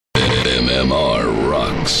WMMR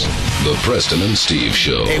rocks. The Preston and Steve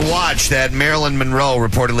Show. A watch that Marilyn Monroe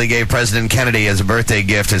reportedly gave President Kennedy as a birthday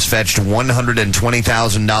gift has fetched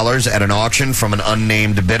 $120,000 at an auction from an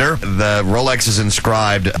unnamed bidder. The Rolex is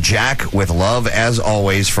inscribed, "Jack with love as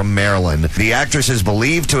always from Marilyn." The actress is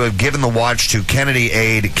believed to have given the watch to Kennedy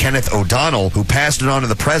aide Kenneth O'Donnell, who passed it on to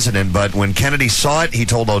the president, but when Kennedy saw it, he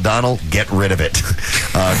told O'Donnell, "Get rid of it."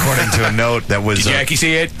 According to a note that was... Did Jackie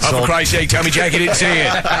see it? Oh, for Christ's sake, tell me Jackie didn't see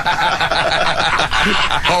it.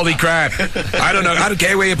 Holy crap. I don't know. I don't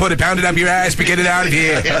care where you put it. Pound it up your ass, but get it out of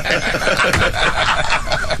here.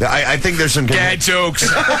 I think there's some... GADZOOKS.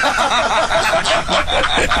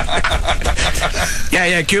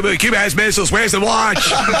 Yeah, Cuba has missiles. Where's the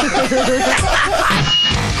watch?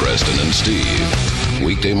 Preston and Steve.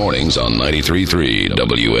 Weekday mornings on 93.3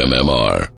 WMMR.